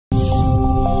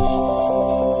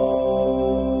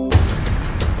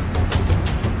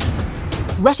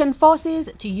Russian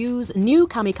forces to use new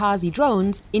kamikaze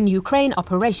drones in Ukraine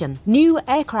operation. New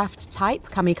aircraft type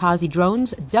kamikaze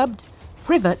drones, dubbed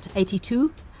Privet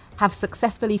 82, have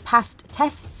successfully passed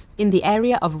tests in the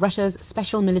area of Russia's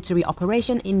special military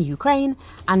operation in Ukraine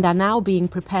and are now being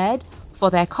prepared for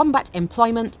their combat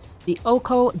employment, the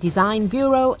OKO Design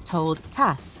Bureau told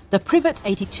TASS. The Privet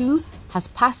 82 has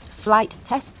passed flight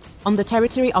tests on the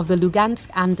territory of the Lugansk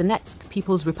and Donetsk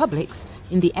People's Republics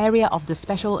in the area of the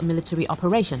special military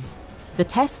operation. The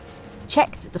tests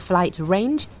checked the flight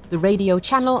range, the radio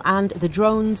channel and the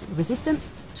drone's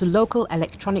resistance to local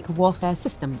electronic warfare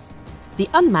systems. The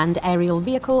unmanned aerial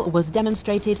vehicle was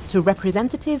demonstrated to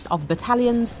representatives of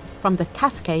battalions from the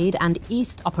Cascade and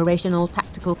East Operational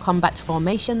Tactical Combat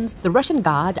Formations, the Russian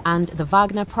Guard and the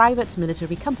Wagner Private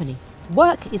Military Company.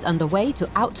 Work is underway to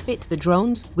outfit the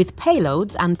drones with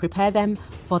payloads and prepare them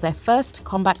for their first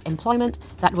combat employment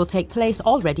that will take place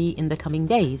already in the coming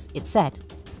days, it said.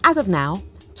 As of now,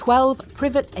 12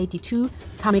 Privet 82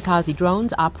 kamikaze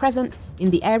drones are present in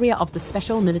the area of the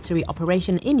special military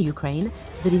operation in Ukraine,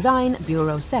 the Design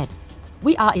Bureau said.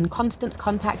 We are in constant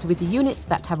contact with the units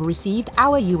that have received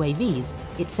our UAVs,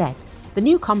 it said. The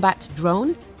new combat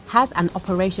drone has an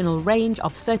operational range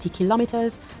of 30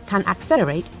 kilometers, can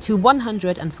accelerate to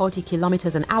 140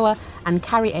 kilometers an hour and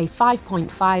carry a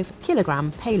 5.5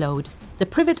 kilogram payload. The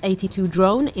Privet 82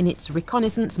 drone, in its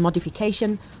reconnaissance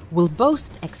modification, will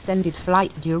boast extended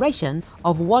flight duration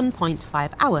of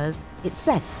 1.5 hours, it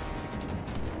said.